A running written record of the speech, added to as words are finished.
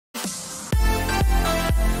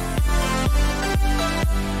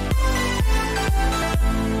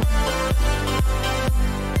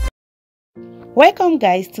Welcome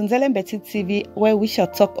guys to Nzele Betty TV, where we shall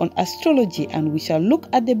talk on astrology and we shall look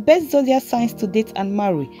at the best zodiac signs to date and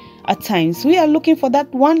marry. At times, we are looking for that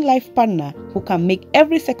one life partner who can make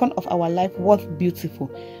every second of our life worth beautiful.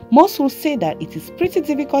 Most will say that it is pretty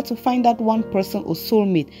difficult to find that one person or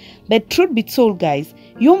soulmate. But truth be told guys,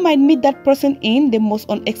 you might meet that person in the most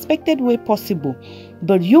unexpected way possible.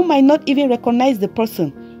 But you might not even recognize the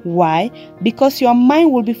person. Why? Because your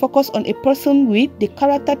mind will be focused on a person with the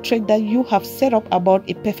character trait that you have set up about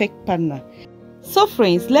a perfect partner. So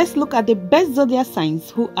friends, let's look at the best zodiac signs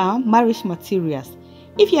who are marriage materials.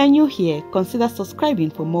 If you are new here, consider subscribing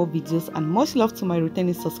for more videos, and much love to my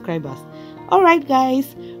returning subscribers. Alright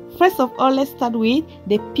guys, first of all, let's start with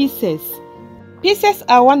the Pisces. Pisces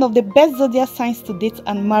are one of the best zodiac signs to date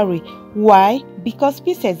and marry. Why? Because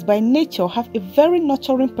Pisces by nature have a very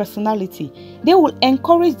nurturing personality. They will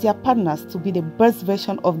encourage their partners to be the best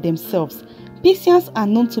version of themselves. Pisceans are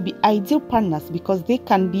known to be ideal partners because they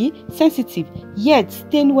can be sensitive yet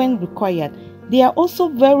stern when required. They are also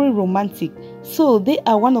very romantic, so they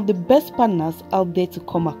are one of the best partners out there to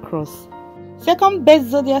come across. Second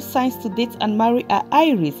best zodiac signs to date and marry are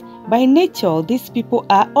Aries. By nature, these people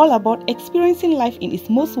are all about experiencing life in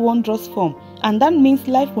its most wondrous form, and that means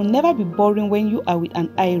life will never be boring when you are with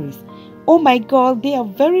an Aries. Oh my god, they are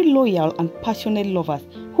very loyal and passionate lovers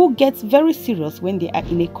who get very serious when they are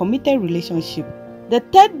in a committed relationship. The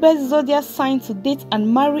third best zodiac sign to date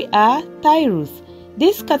and marry are Taurus.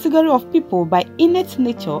 This category of people by innate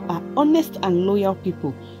nature are honest and loyal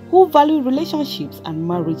people who value relationships and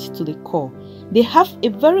marriage to the core. They have a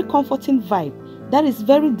very comforting vibe that is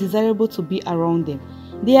very desirable to be around them.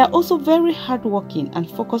 They are also very hardworking and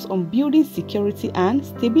focused on building security and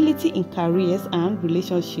stability in careers and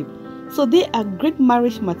relationships. So they are great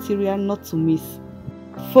marriage material not to miss.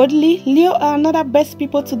 Fourthly, Leo are another best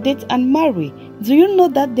people to date and marry. Do you know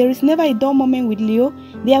that there is never a dull moment with Leo?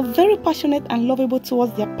 They are very passionate and lovable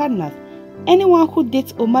towards their partners. Anyone who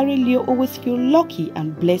dates or marries Leo always feels lucky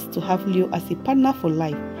and blessed to have Leo as a partner for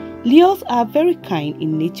life. Leos are very kind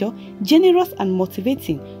in nature, generous and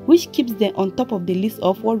motivating, which keeps them on top of the list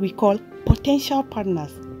of what we call potential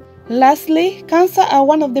partners. Lastly, Cancer are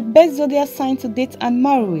one of the best zodiac signs to date and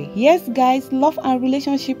marry. Yes guys, love and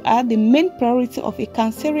relationship are the main priority of a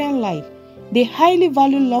Cancerian life. They highly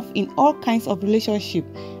value love in all kinds of relationships,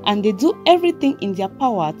 and they do everything in their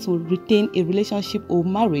power to retain a relationship or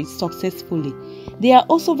marriage successfully. They are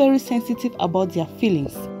also very sensitive about their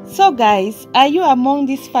feelings. So guys, are you among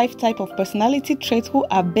these 5 types of personality traits who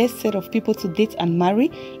are best set of people to date and marry?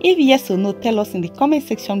 If yes or no, tell us in the comment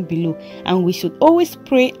section below. And we should always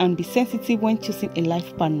pray and be sensitive when choosing a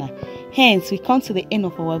life partner. Hence, we come to the end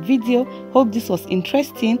of our video. Hope this was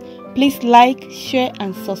interesting. Please like, share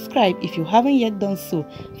and subscribe if you haven't yet done so.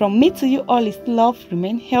 From me to you all is love.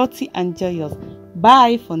 Remain healthy and joyous.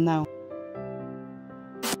 Bye for now.